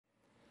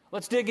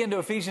Let's dig into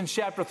Ephesians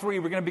chapter 3.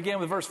 We're going to begin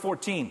with verse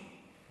 14.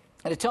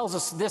 And it tells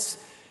us this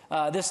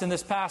in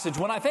this passage.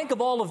 When I think of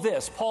all of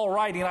this, Paul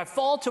writing, I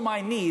fall to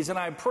my knees and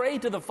I pray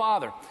to the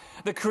Father,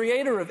 the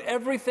creator of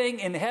everything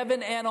in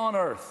heaven and on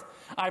earth.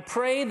 I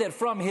pray that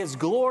from his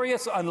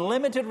glorious,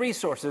 unlimited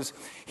resources,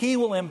 he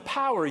will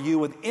empower you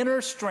with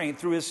inner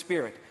strength through his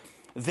Spirit.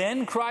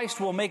 Then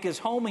Christ will make his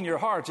home in your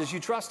hearts as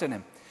you trust in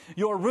him.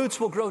 Your roots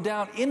will grow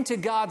down into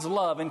God's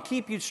love and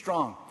keep you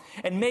strong.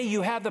 And may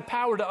you have the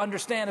power to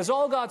understand, as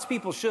all God's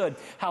people should,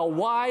 how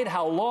wide,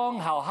 how long,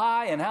 how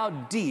high, and how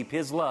deep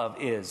his love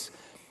is.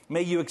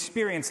 May you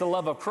experience the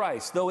love of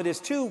Christ, though it is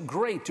too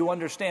great to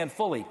understand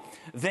fully.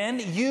 Then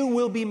you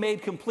will be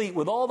made complete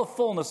with all the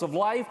fullness of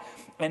life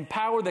and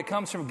power that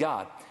comes from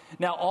God.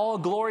 Now all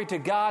glory to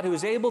God, who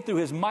is able through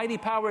his mighty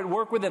power at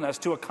work within us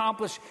to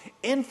accomplish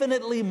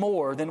infinitely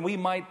more than we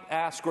might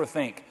ask or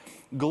think.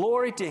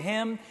 Glory to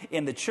him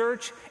in the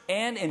church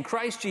and in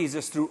Christ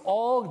Jesus through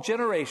all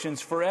generations,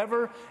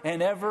 forever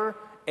and ever.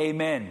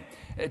 Amen.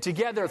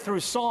 Together through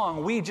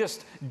song, we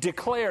just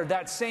declared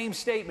that same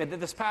statement that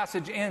this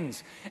passage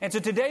ends. And so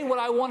today what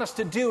I want us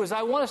to do is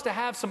I want us to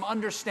have some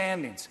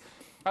understandings.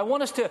 I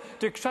want us to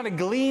try to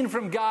glean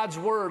from God's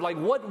word, like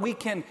what we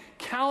can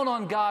count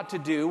on God to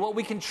do, what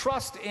we can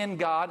trust in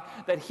God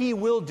that he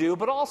will do,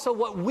 but also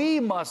what we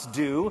must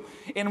do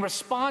in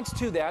response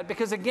to that.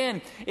 Because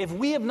again, if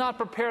we have not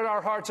prepared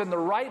our hearts in the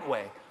right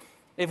way,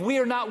 if we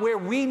are not where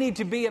we need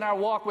to be in our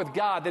walk with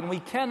God, then we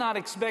cannot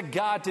expect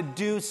God to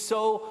do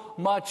so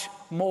much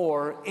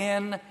more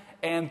in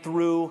and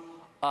through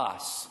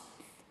us.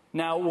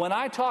 Now, when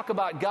I talk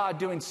about God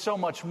doing so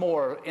much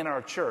more in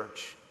our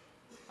church,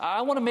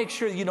 I want to make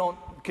sure you don't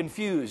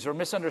confuse or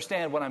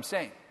misunderstand what I'm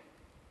saying.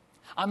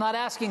 I'm not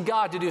asking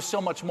God to do so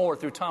much more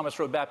through Thomas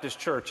Road Baptist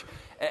Church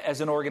as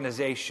an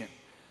organization.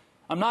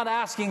 I'm not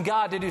asking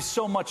God to do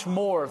so much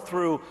more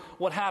through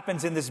what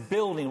happens in this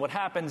building, what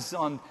happens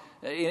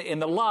in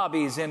the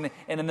lobbies and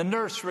in the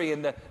nursery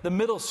and the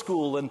middle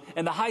school and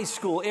the high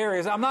school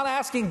areas. I'm not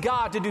asking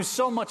God to do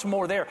so much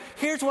more there.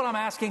 Here's what I'm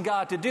asking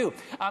God to do.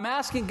 I'm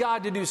asking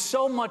God to do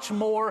so much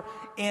more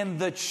in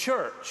the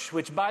church,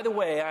 which, by the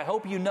way, I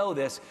hope you know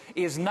this,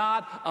 is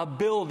not a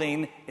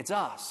building, it's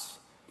us.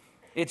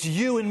 It's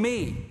you and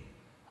me.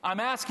 I'm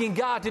asking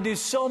God to do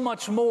so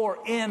much more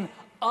in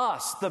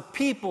us, the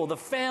people, the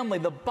family,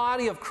 the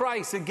body of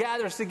Christ that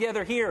gathers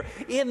together here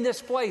in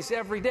this place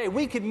every day.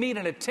 We could meet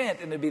in a tent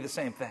and it'd be the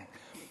same thing.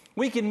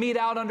 We can meet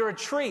out under a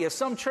tree, as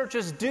some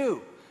churches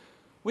do.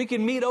 We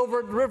can meet over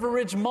at River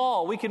Ridge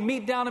Mall. We can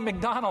meet down at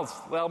McDonald's.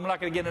 Well, I'm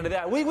not going to get into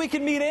that. We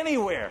can meet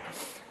anywhere.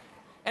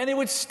 And it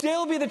would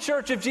still be the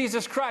church of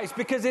Jesus Christ,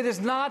 because it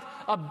is not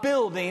a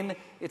building,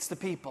 it's the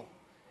people.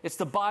 It's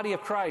the body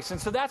of Christ.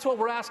 And so that's what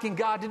we're asking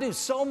God to do,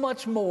 so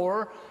much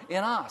more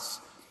in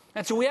us.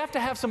 And so we have to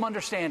have some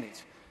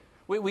understandings.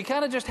 We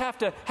kind of just have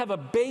to have a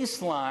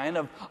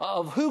baseline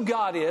of who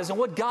God is and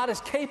what God is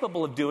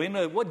capable of doing,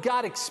 what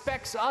God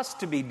expects us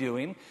to be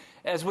doing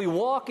as we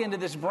walk into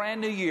this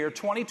brand new year,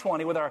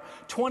 2020, with our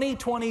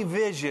 2020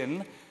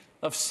 vision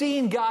of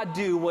seeing God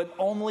do what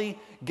only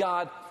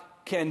God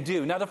can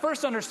do. Now, the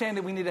first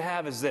understanding we need to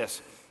have is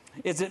this,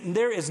 is that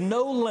there is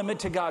no limit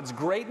to God's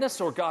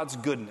greatness or God's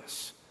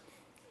goodness.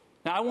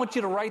 Now, I want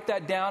you to write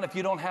that down if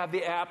you don't have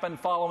the app and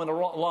following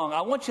along.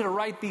 I want you to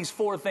write these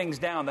 4 things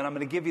down that I'm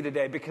going to give you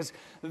today, because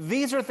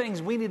these are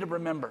things we need to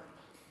remember.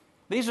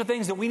 These are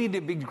things that we need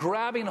to be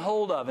grabbing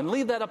hold of. And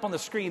leave that up on the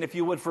screen if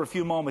you would for a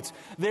few moments.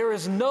 There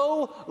is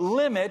no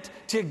limit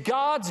to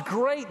God's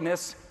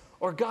greatness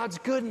or God's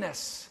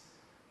goodness.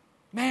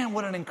 Man,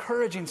 what an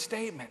encouraging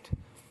statement.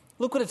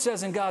 Look what it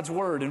says in God's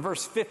word in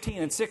verse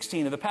 15 and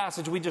 16 of the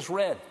passage we just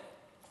read.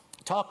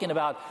 Talking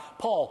about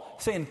Paul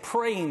saying,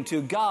 praying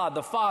to God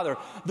the Father,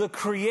 the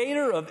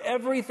creator of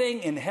everything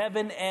in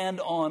heaven and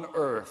on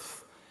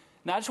earth.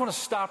 Now, I just want to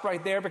stop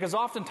right there, because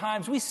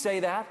oftentimes we say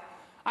that.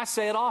 I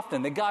say it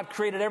often, that God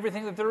created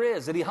everything that there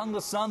is, that he hung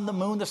the sun, the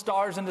moon, the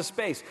stars into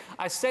space.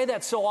 I say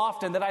that so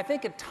often that I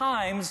think at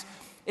times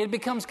it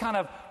becomes kind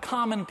of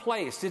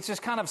commonplace. It's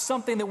just kind of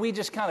something that we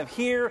just kind of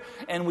hear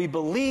and we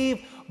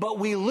believe, but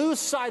we lose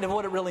sight of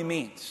what it really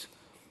means.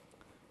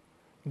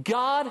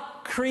 God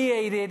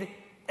created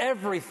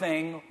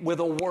everything with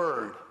a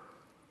word.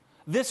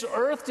 This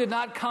earth did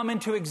not come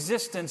into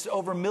existence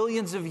over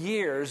millions of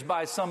years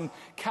by some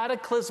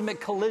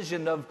cataclysmic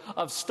collision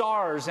of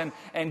stars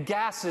and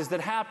gases that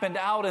happened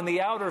out in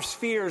the outer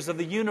spheres of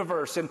the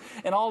universe. And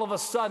all of a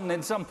sudden,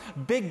 in some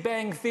Big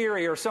Bang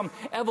theory or some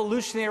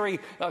evolutionary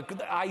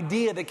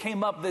idea that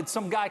came up, that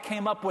some guy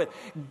came up with.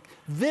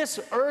 This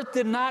earth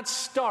did not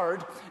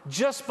start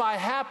just by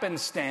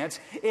happenstance.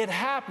 It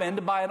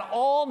happened by an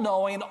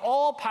all-knowing,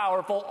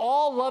 all-powerful,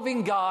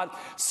 all-loving God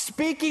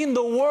speaking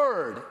the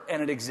word,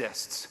 and it exists.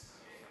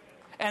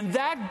 And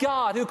that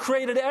God who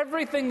created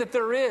everything that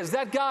there is,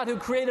 that God who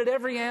created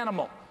every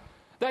animal,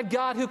 that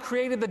God who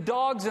created the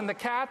dogs and the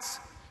cats,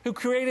 who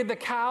created the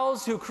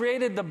cows, who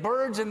created the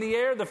birds in the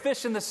air, the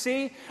fish in the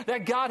sea,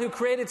 that God who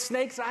created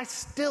snakes, I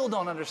still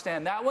don't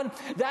understand that one.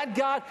 That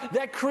God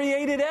that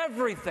created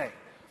everything.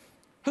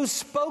 who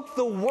spoke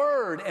the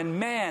word and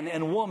man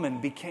and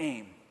woman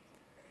became.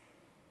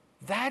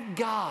 That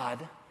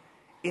God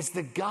is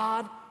the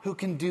God who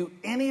can do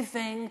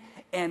anything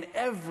and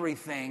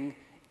everything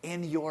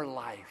in your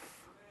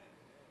life.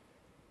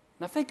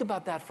 Now think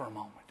about that for a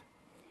moment.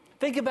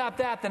 Think about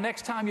that the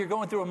next time you're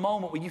going through a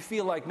moment where you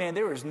feel like, man,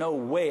 there is no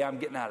way I'm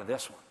getting out of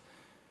this one.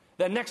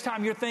 The next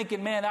time you're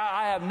thinking, man,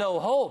 I have no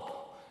hope.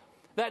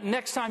 That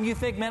next time you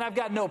think, man, I've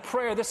got no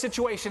prayer. This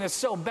situation is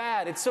so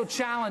bad. It's so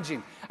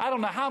challenging. I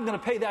don't know how I'm going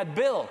to pay that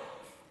bill.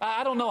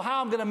 I don't know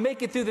how I'm going to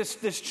make it through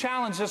this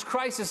challenge, this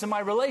crisis in my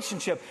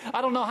relationship.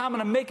 I don't know how I'm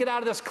going to make it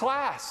out of this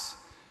class.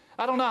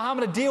 I don't know how I'm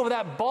going to deal with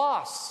that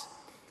boss.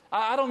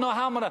 I don't know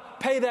how I'm going to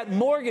pay that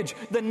mortgage.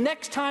 The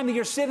next time that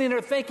you're sitting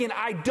there thinking,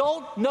 I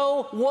don't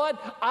know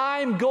what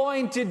I'm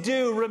going to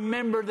do,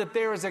 remember that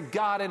there is a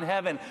God in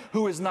heaven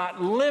who is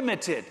not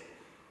limited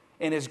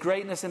in his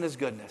greatness and his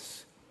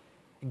goodness.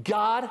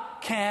 God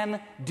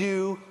can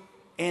do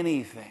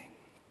anything.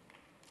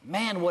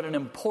 Man, what an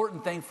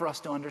important thing for us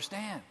to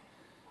understand.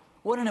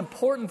 What an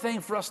important thing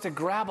for us to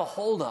grab a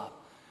hold of.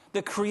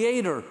 The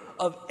creator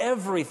of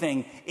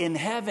everything in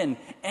heaven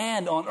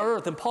and on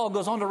earth. And Paul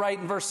goes on to write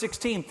in verse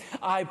 16,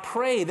 I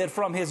pray that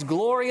from his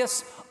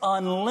glorious,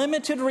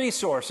 unlimited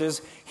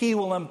resources, he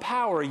will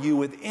empower you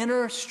with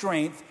inner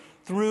strength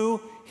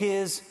through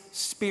his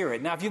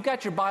Spirit. Now, if you've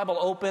got your Bible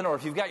open or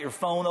if you've got your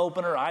phone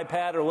open or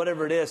iPad or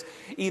whatever it is,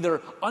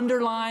 either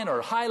underline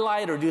or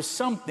highlight or do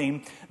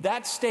something,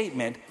 that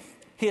statement,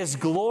 his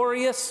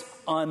glorious,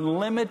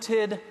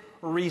 unlimited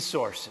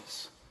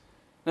resources.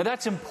 Now,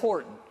 that's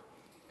important.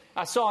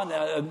 I saw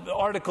an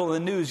article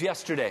in the news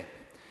yesterday.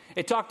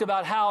 It talked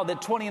about how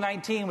that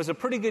 2019 was a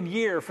pretty good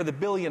year for the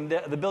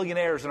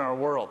billionaires in our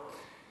world.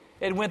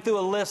 It went through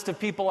a list of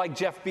people like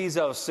Jeff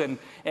Bezos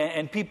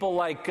and people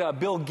like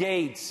Bill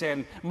Gates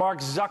and Mark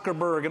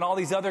Zuckerberg and all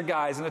these other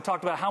guys. And it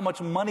talked about how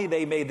much money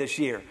they made this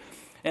year.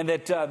 And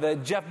that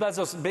Jeff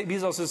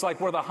Bezos is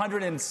like worth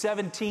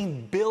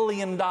 $117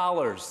 billion.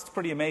 It's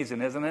pretty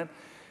amazing, isn't it?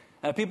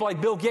 People like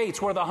Bill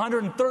Gates worth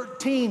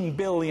 $113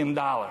 billion.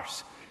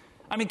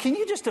 I mean, can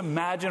you just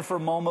imagine for a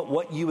moment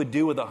what you would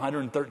do with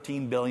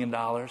 $113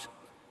 billion?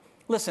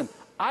 Listen,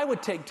 I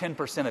would take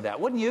 10% of that,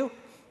 wouldn't you?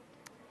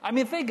 I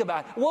mean, think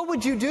about it. What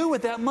would you do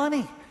with that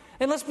money?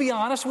 And let's be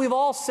honest, we've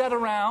all sat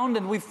around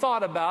and we've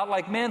thought about,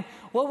 like, man,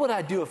 what would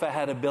I do if I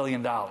had $1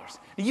 billion?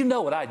 You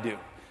know what I'd do.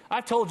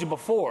 I've told you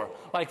before,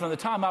 like from the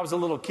time I was a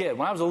little kid.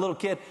 When I was a little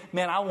kid,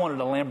 man, I wanted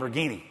a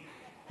Lamborghini.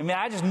 I mean,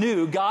 I just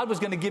knew God was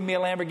going to give me a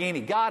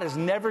Lamborghini. God has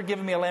never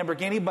given me a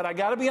Lamborghini, but I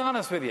got to be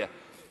honest with you.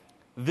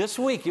 This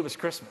week, it was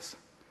Christmas.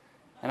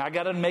 And I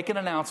got to make an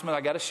announcement.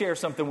 I got to share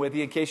something with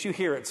you in case you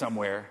hear it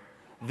somewhere.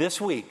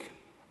 This week,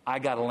 I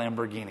got a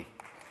Lamborghini.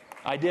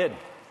 I did.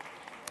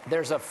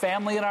 There's a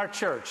family in our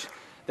church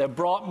that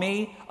brought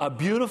me a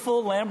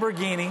beautiful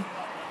Lamborghini.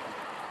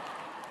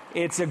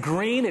 It's a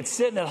green. It's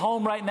sitting at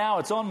home right now.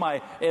 It's on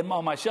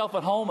my shelf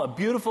at home, a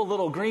beautiful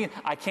little green.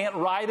 I can't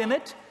ride in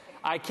it.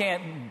 I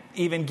can't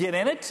even get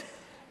in it.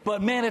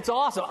 But, man, it's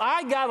awesome.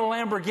 I got a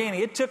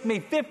Lamborghini. It took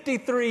me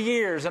 53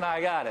 years, and I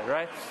got it,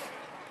 right?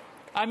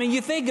 I mean,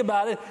 you think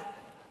about it.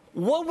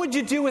 What would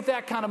you do with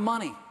that kind of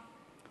money?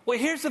 Well,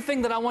 here's the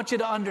thing that I want you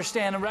to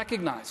understand and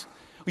recognize.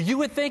 You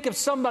would think of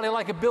somebody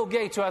like a Bill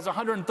Gates who has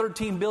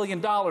 $113 billion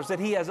that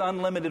he has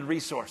unlimited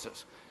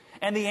resources.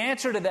 And the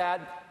answer to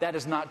that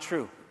is not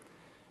true.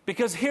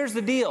 Because here's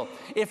the deal.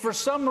 If for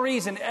some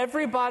reason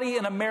everybody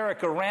in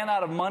America ran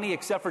out of money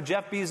except for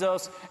Jeff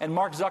Bezos and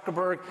Mark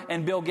Zuckerberg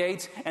and Bill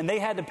Gates, and they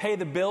had to pay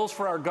the bills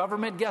for our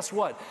government, guess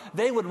what?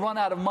 They would run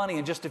out of money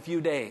in just a few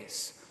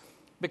days.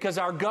 Because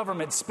our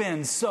government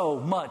spends so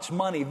much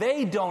money.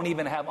 They don't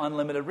even have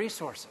unlimited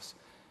resources.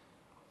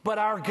 But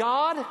our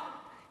God,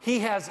 he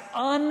has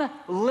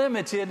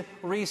unlimited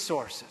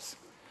resources.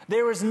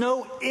 There is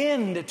no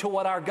end to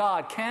what our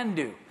God can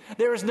do.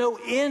 There is no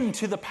end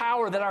to the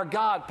power that our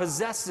God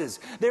possesses.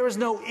 There is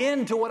no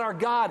end to what our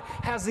God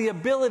has the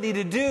ability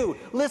to do.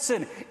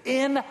 Listen,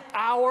 in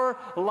our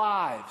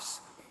lives.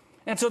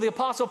 And so the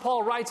Apostle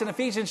Paul writes in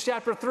Ephesians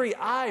chapter 3,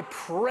 I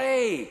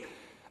pray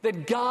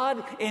that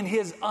God in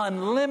his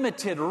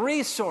unlimited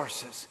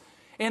resources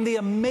and the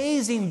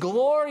amazing,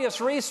 glorious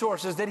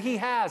resources that he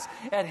has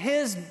at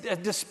his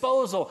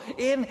disposal,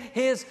 in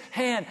his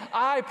hand,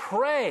 I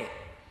pray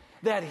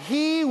that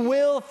he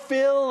will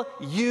fill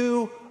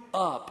you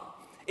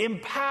up,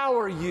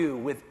 empower you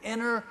with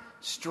inner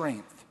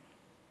strength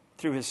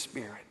through his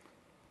Spirit.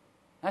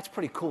 That's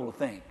pretty cool to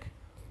think,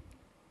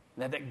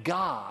 that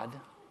God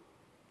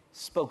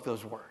spoke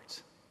those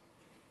words.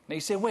 Now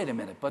you say, wait a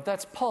minute, but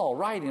that's Paul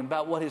writing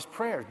about what his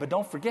prayers. But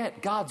don't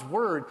forget, God's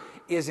word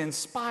is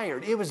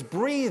inspired. It was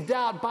breathed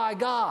out by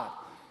God.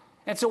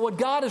 And so what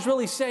God is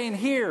really saying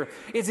here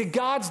is that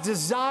God's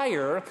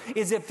desire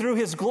is that through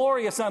his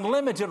glorious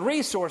unlimited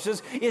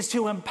resources is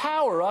to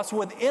empower us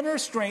with inner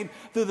strength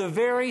through the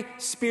very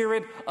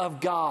Spirit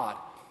of God.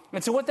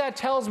 And so what that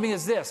tells me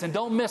is this, and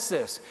don't miss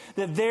this,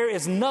 that there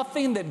is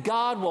nothing that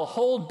God will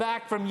hold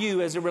back from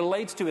you as it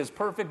relates to his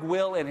perfect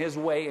will and his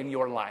way in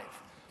your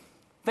life.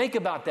 Think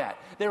about that.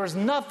 There is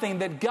nothing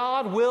that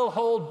God will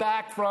hold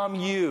back from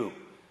you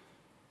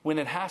when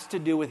it has to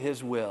do with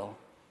His will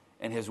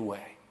and His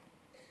way.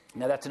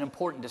 Now, that's an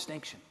important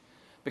distinction,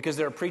 because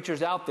there are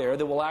preachers out there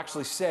that will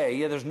actually say,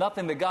 yeah, there's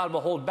nothing that God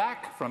will hold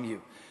back from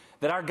you,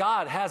 that our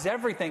God has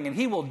everything and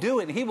He will do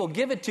it and He will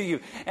give it to you,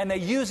 and they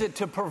use it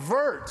to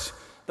pervert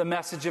the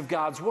message of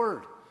God's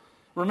Word.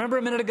 Remember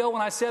a minute ago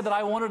when I said that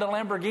I wanted a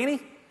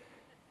Lamborghini?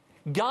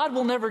 God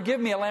will never give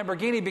me a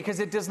Lamborghini because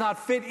it does not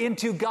fit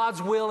into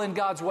God's will and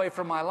God's way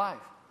for my life.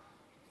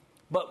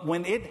 But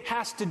when it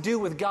has to do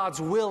with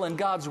God's will and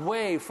God's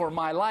way for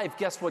my life,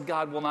 guess what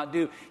God will not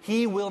do?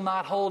 He will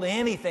not hold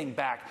anything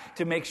back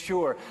to make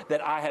sure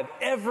that I have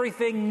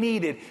everything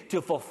needed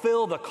to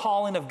fulfill the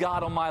calling of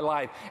God on my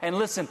life. And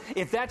listen,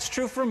 if that's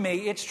true for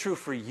me, it's true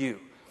for you.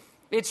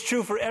 It's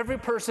true for every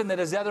person that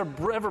has ever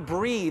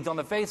breathed on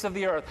the face of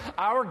the earth.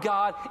 Our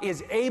God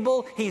is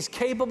able, He's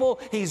capable,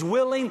 He's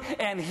willing,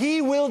 and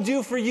He will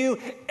do for you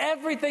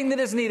everything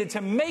that is needed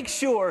to make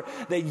sure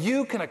that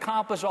you can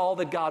accomplish all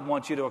that God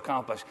wants you to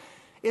accomplish.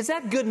 Is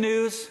that good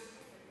news?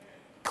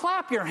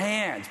 Clap your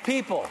hands,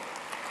 people.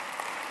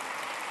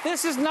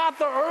 This is not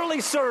the early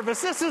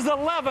service. This is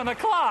 11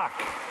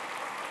 o'clock.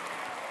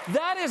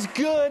 That is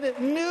good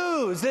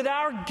news, that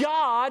our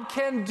God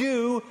can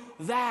do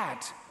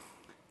that.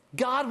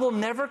 God will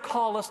never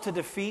call us to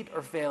defeat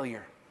or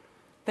failure.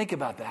 Think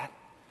about that.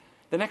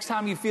 The next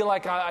time you feel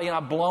like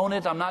I've blown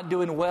it, I'm not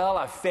doing well,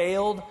 I've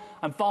failed,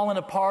 I'm falling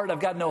apart, I've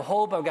got no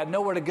hope, I've got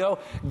nowhere to go,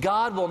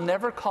 God will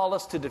never call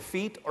us to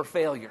defeat or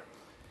failure.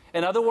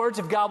 In other words,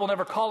 if God will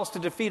never call us to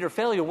defeat or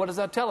failure, what does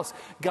that tell us?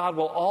 God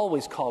will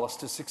always call us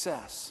to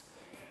success.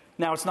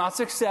 Now, it's not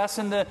success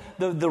in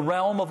the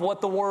realm of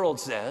what the world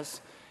says.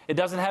 It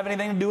doesn't have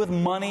anything to do with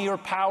money or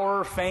power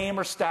or fame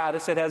or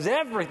status. It has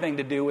everything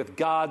to do with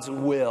God's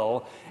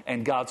will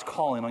and God's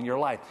calling on your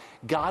life.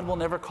 God will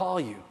never call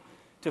you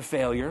to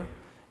failure.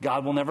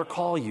 God will never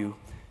call you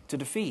to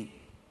defeat.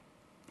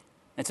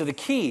 And so the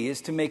key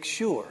is to make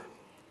sure.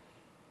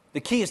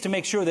 The key is to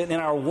make sure that in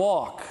our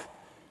walk,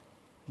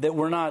 that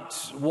we're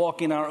not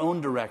walking our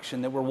own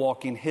direction, that we're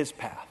walking His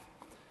path.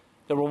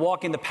 That we're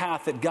walking the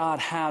path that God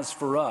has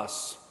for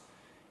us.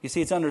 You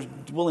see, it's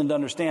willing to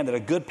understand that a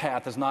good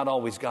path is not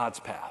always God's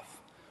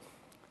path.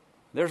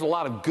 There's a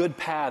lot of good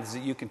paths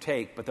that you can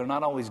take, but they're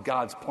not always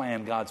God's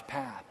plan, God's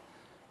path.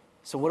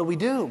 So what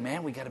do?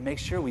 Man, we got to make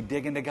sure we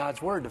dig into God's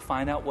Word to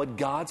find out what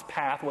God's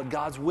path, what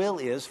God's will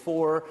is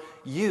for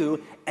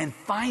you, and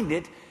find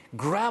it,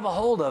 grab a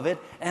hold of it,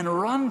 and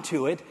run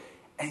to it,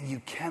 and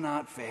you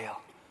cannot fail.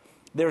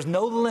 There's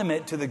no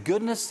limit to the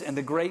goodness and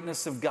the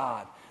greatness of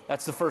God.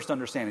 That's the first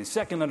understanding.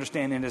 Second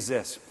understanding is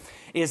this,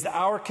 is that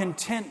our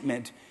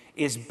contentment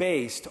is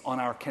based on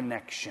our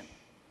connection.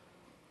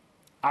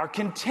 Our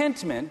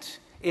contentment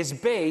is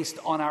based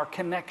on our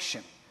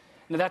connection.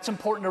 Now that's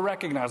important to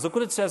recognize. Look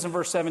what it says in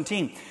verse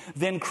 17.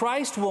 Then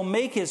Christ will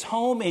make His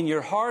home in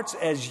your hearts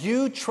as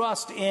you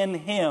trust in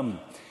Him.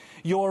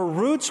 Your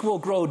roots will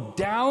grow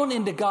down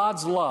into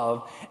God's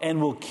love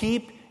and will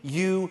keep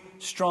you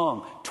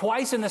strong.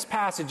 Twice in this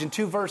passage, in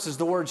 2 verses,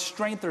 the word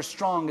strength or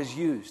strong is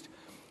used.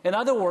 In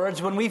other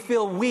words, when we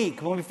feel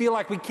weak, when we feel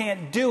like we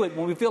can't do it,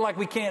 when we feel like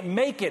we can't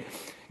make it,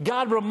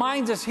 God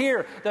reminds us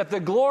here that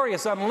the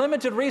glorious,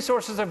 unlimited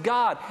resources of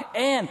God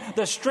and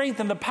the strength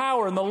and the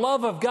power and the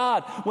love of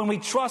God, when we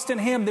trust in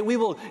Him, that we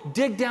will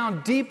dig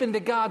down deep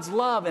into God's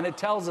love, and it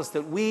tells us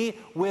that we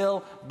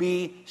will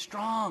be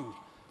strong,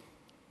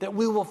 that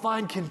we will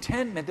find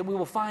contentment, that we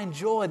will find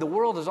joy. The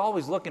world is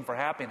always looking for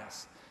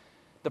happiness.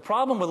 The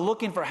problem with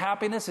looking for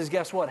happiness is,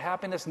 guess what?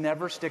 Happiness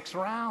never sticks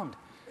around.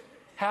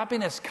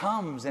 Happiness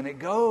comes and it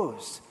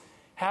goes.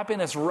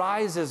 Happiness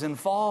rises and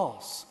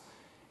falls.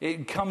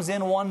 It comes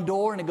in one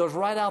door and it goes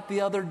right out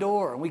the other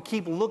door. We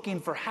keep looking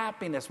for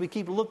happiness. We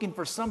keep looking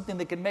for something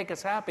that can make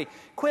us happy.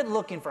 Quit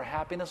looking for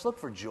happiness. Look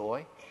for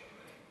joy.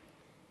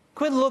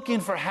 Quit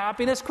looking for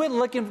happiness. Quit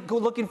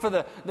looking for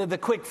the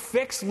quick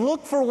fix.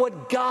 Look for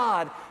what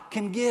God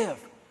can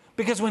give.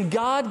 Because when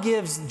God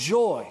gives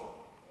joy,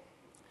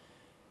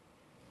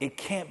 it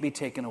can't be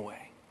taken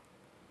away.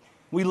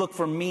 We look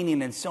for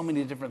meaning in so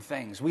many different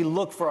things. We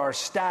look for our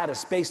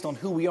status based on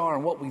who we are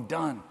and what we've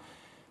done.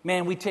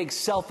 Man, we take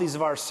selfies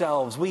of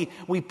ourselves. We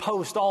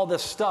post all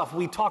this stuff.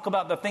 We talk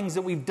about the things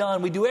that we've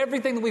done. We do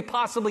everything that we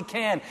possibly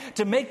can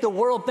to make the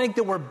world think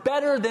that we're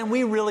better than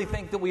we really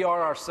think that we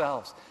are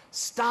ourselves.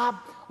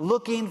 Stop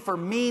looking for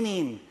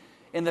meaning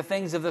in the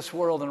things of this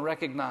world and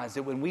recognize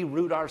that when we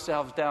root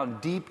ourselves down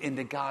deep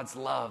into God's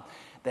love,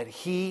 that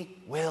He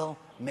will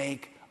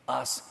make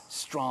us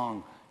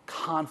strong,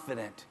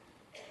 confident,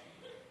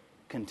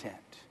 content.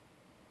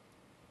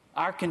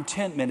 Our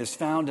contentment is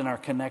found in our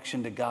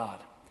connection to God.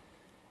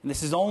 And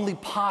this is only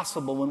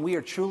possible when we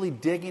are truly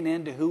digging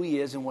into who He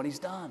is and what He's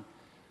done.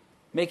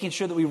 Making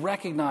sure that we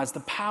recognize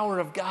the power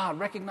of God,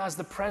 recognize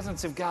the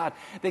presence of God,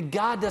 that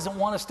God doesn't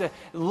want us to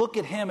look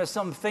at Him as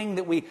something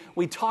that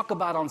we talk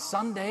about on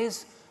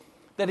Sundays,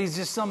 that He's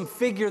just some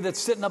figure that's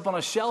sitting up on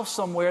a shelf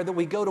somewhere that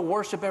we go to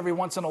worship every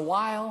once in a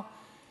while.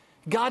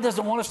 God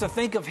doesn't want us to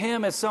think of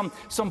him as some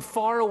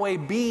faraway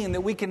being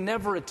that we can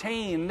never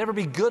attain, never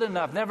be good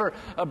enough, never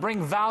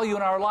bring value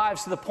in our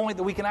lives to the point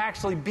that we can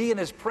actually be in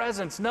his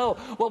presence. No,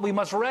 what we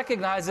must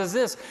recognize is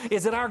this,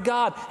 is that our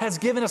God has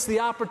given us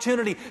the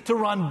opportunity to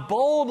run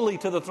boldly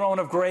to the throne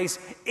of grace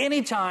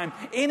anytime,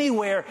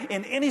 anywhere,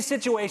 in any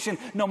situation,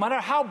 no matter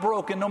how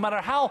broken, no matter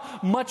how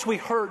much we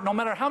hurt, no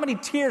matter how many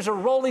tears are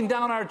rolling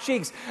down our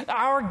cheeks.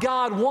 Our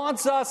God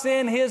wants us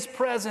in his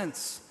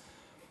presence.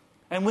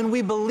 And when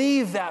we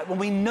believe that, when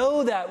we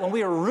know that, when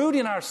we are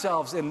rooting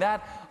ourselves in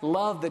that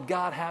love that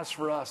God has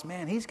for us,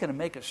 man, he's going to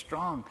make us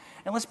strong.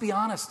 And let's be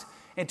honest,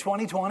 in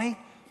 2020,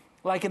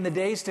 like in the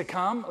days to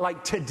come,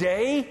 like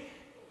today,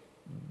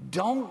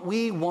 don't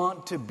we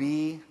want to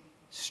be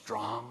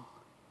strong?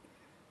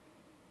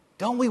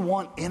 Don't we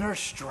want inner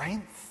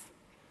strength?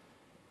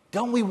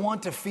 Don't we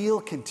want to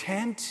feel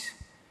content,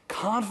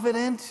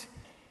 confident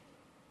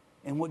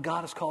in what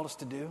God has called us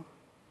to do?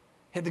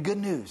 Hey, the good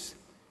news,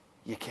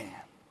 you can.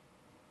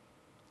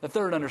 The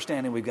third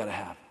understanding we've got to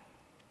have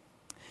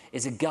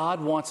is that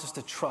God wants us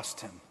to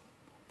trust him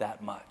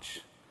that much.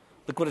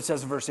 Look what it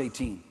says in verse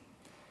 18.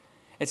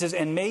 It says,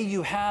 and may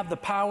you have the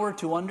power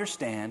to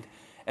understand,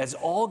 as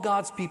all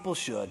God's people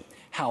should,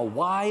 how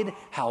wide,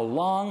 how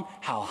long,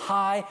 how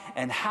high,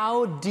 and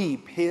how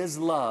deep his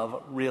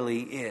love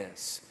really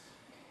is.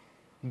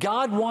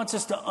 God wants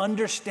us to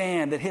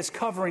understand that his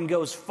covering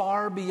goes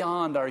far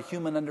beyond our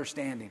human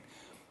understanding.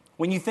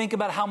 When you think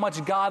about how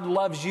much God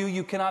loves you,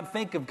 you cannot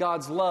think of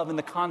God's love in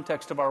the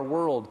context of our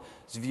world's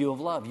view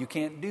of love. You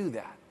can't do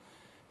that.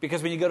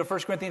 Because when you go to 1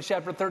 Corinthians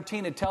chapter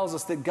 13, it tells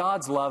us that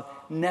God's love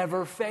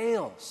never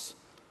fails.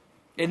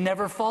 It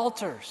never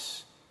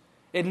falters.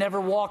 It never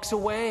walks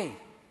away.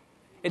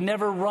 It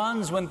never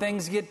runs when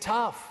things get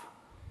tough.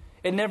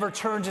 It never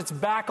turns its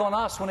back on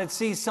us when it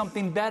sees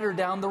something better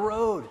down the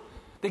road.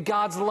 That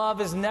God's love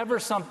is never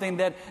something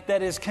that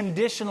is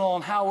conditional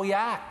on how we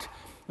act.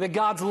 That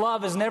God's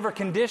love is never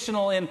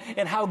conditional in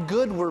how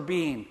good we're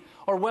being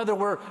or whether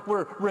we're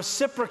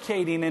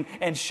reciprocating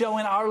and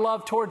showing our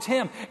love towards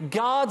him.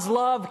 God's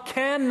love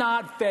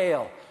cannot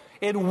fail.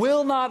 It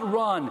will not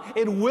run.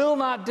 It will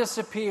not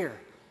disappear.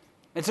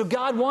 And so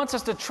God wants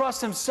us to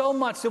trust him so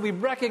much that we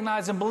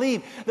recognize and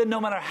believe that no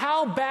matter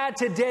how bad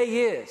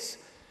today is,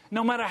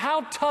 no matter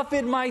how tough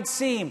it might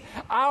seem,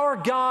 our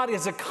God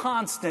is a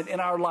constant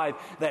in our life,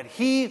 that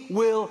he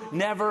will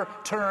never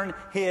turn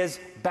his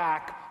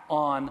back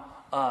on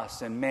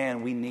us. And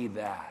man, we need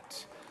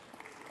that.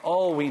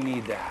 Oh, we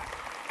need that.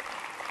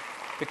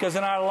 Because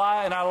in our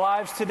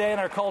lives today, in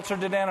our culture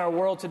today, in our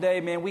world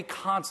today, man, we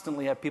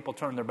constantly have people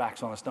turn their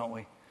backs on us, don't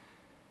we?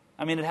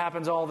 I mean, it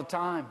happens all the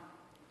time.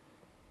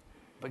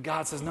 But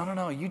God says,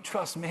 no, you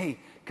trust me,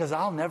 because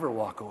I'll never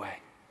walk away.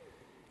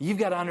 You've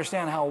got to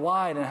understand how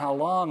wide and how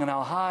long and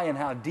how high and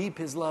how deep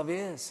his love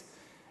is.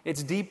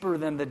 It's deeper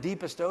than the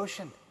deepest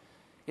ocean.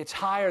 It's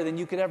higher than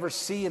you could ever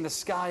see in the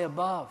sky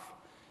above.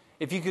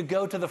 If you could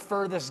go to the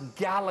furthest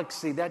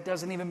galaxy, that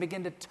doesn't even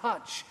begin to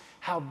touch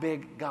how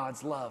big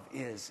God's love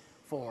is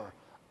for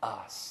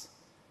us.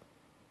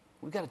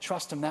 We've got to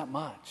trust him that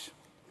much.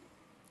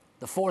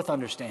 The fourth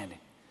understanding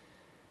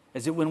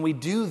is that when we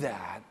do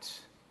that,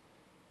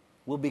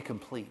 we'll be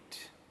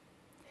complete.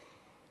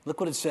 Look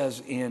what it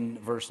says in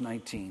verse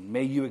 19.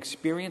 May you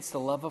experience the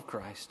love of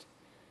Christ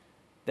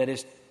that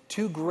is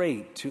too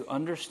great to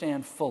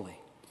understand fully.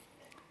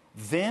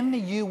 Then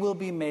you will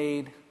be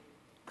made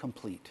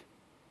complete,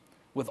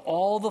 with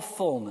all the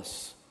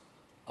fullness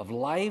of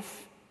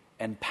life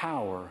and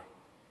power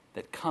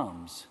that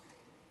comes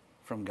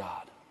from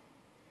God.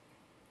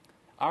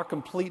 Our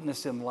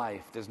completeness in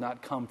life does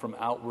not come from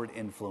outward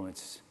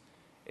influence.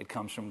 It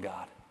comes from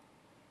God.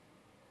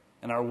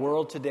 In our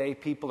world today,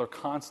 people are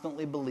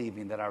constantly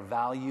believing that our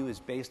value is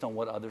based on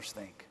what others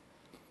think,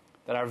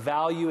 that our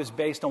value is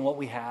based on what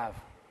we have,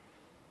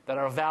 that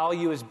our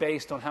value is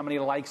based on how many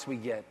likes we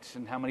get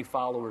and how many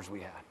followers we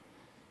have.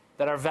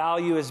 That our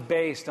value is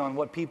based on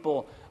what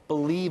people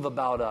believe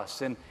about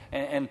us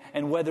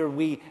and whether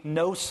we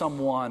know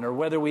someone or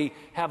whether we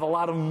have a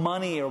lot of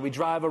money or we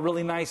drive a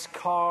really nice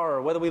car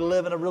or whether we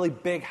live in a really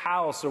big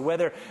house or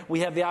whether we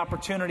have the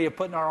opportunity of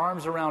putting our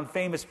arms around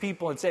famous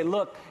people and say,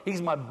 look,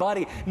 he's my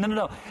buddy.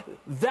 No.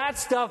 That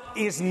stuff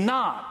is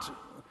not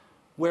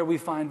where we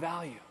find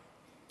value.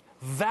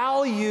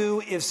 Value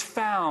is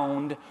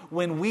found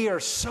when we are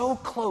so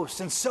close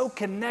and so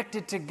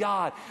connected to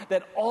God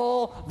that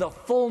all the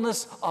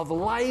fullness of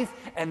life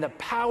and the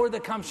power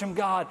that comes from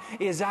God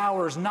is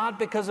ours, not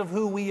because of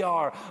who we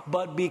are,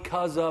 but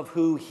because of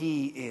who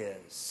He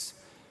is.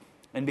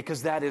 And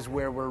because that is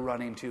where we're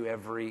running to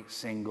every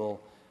single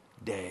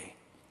day,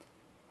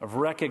 of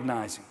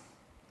recognizing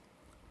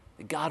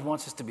that God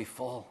wants us to be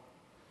full,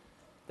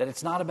 that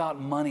it's not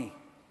about money,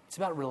 it's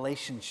about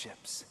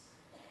relationships.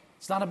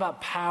 It's not about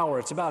power.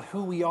 It's about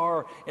who we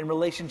are in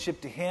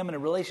relationship to Him and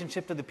in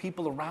relationship to the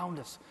people around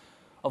us,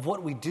 of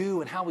what we do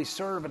and how we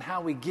serve and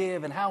how we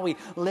give and how we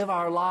live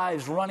our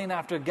lives running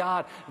after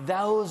God.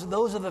 Those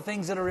are the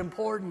things that are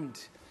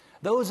important.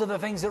 Those are the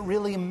things that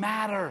really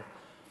matter.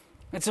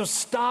 And so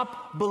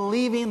stop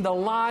believing the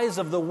lies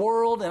of the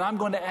world. And I'm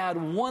going to add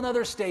one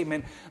other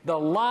statement, the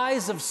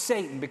lies of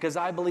Satan, because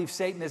I believe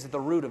Satan is at the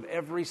root of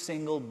every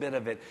single bit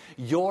of it.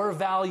 Your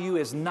value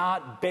is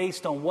not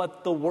based on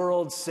what the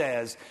world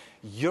says.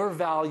 Your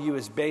value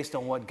is based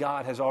on what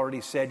God has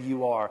already said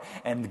you are.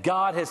 And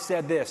God has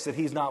said this, that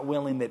He's not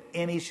willing that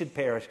any should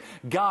perish.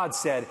 God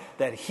said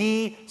that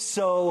He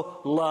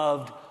so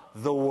loved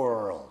the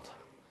world.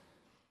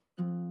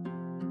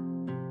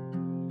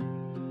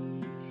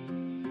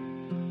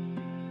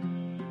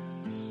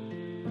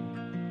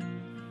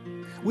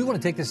 We want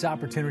to take this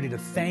opportunity to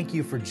thank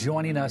you for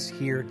joining us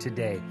here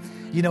today.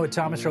 You know, at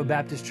Thomas Road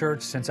Baptist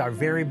Church, since our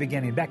very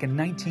beginning, back in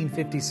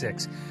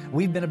 1956,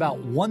 we've been about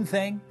one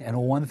thing and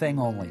one thing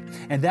only,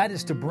 and that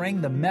is to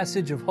bring the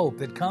message of hope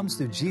that comes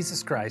through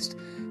Jesus Christ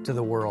to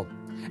the world.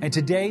 And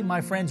today,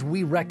 my friends,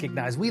 we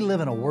recognize we live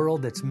in a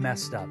world that's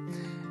messed up.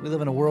 We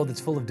live in a world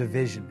that's full of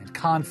division and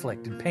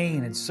conflict and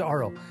pain and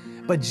sorrow.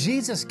 But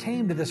Jesus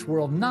came to this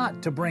world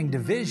not to bring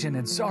division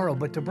and sorrow,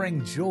 but to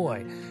bring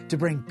joy, to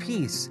bring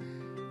peace,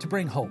 to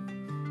bring hope.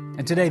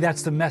 And today,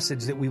 that's the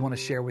message that we want to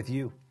share with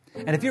you.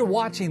 And if you're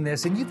watching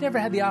this and you've never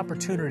had the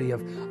opportunity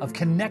of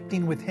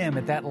connecting with Him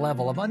at that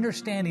level, of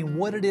understanding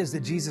what it is that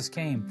Jesus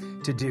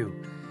came to do,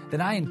 then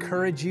I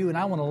encourage you and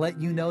I want to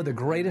let you know the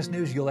greatest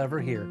news you'll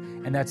ever hear.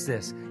 And that's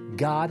this: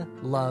 God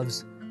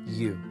loves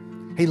you.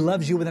 He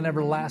loves you with an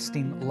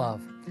everlasting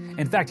love.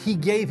 In fact, He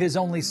gave His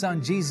only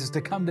Son, Jesus,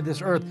 to come to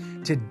this earth,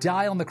 to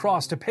die on the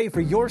cross, to pay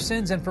for your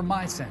sins and for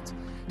my sins,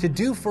 to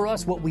do for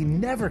us what we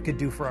never could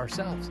do for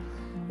ourselves.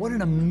 What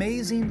an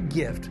amazing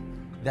gift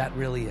that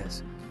really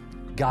is.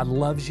 God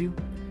loves you.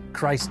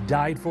 Christ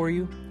died for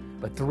you.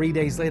 But 3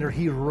 days later,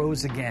 He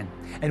rose again.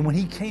 And when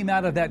He came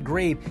out of that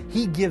grave,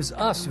 He gives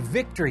us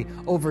victory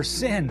over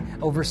sin,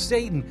 over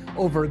Satan,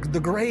 over the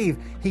grave.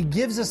 He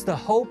gives us the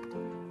hope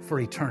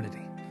for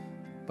eternity.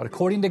 But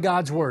according to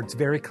God's word, it's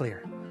very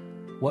clear.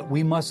 What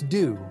we must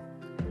do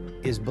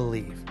is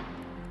believe.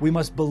 We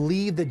must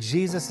believe that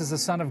Jesus is the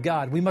Son of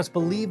God. We must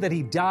believe that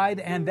He died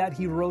and that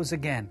He rose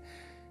again.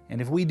 And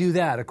if we do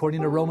that,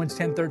 according to Romans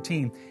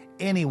 10:13,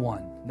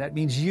 anyone, that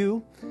means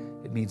you,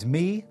 it means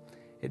me,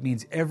 it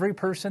means every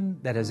person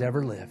that has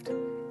ever lived,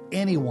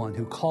 anyone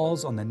who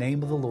calls on the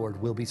name of the Lord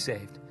will be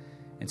saved.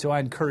 And so I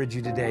encourage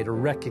you today to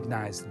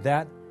recognize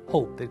that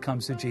hope that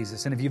comes through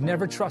Jesus. And if you've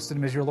never trusted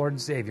Him as your Lord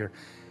and Savior,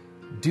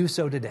 do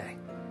so today,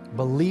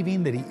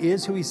 believing that He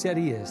is who He said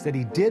He is, that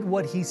He did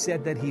what He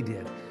said that He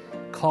did,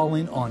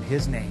 calling on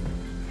His name,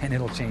 and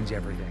it'll change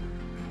everything.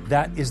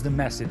 That is the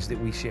message that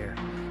we share.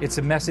 It's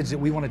a message that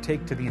we want to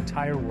take to the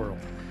entire world.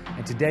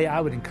 And today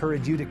I would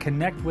encourage you to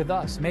connect with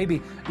us,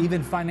 maybe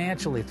even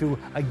financially through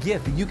a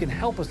gift that you can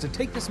help us to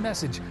take this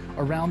message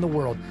around the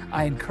world.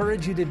 I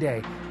encourage you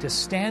today to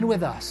stand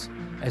with us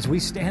as we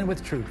stand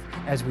with truth,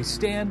 as we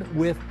stand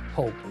with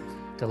hope,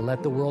 to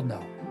let the world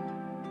know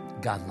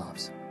God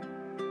loves.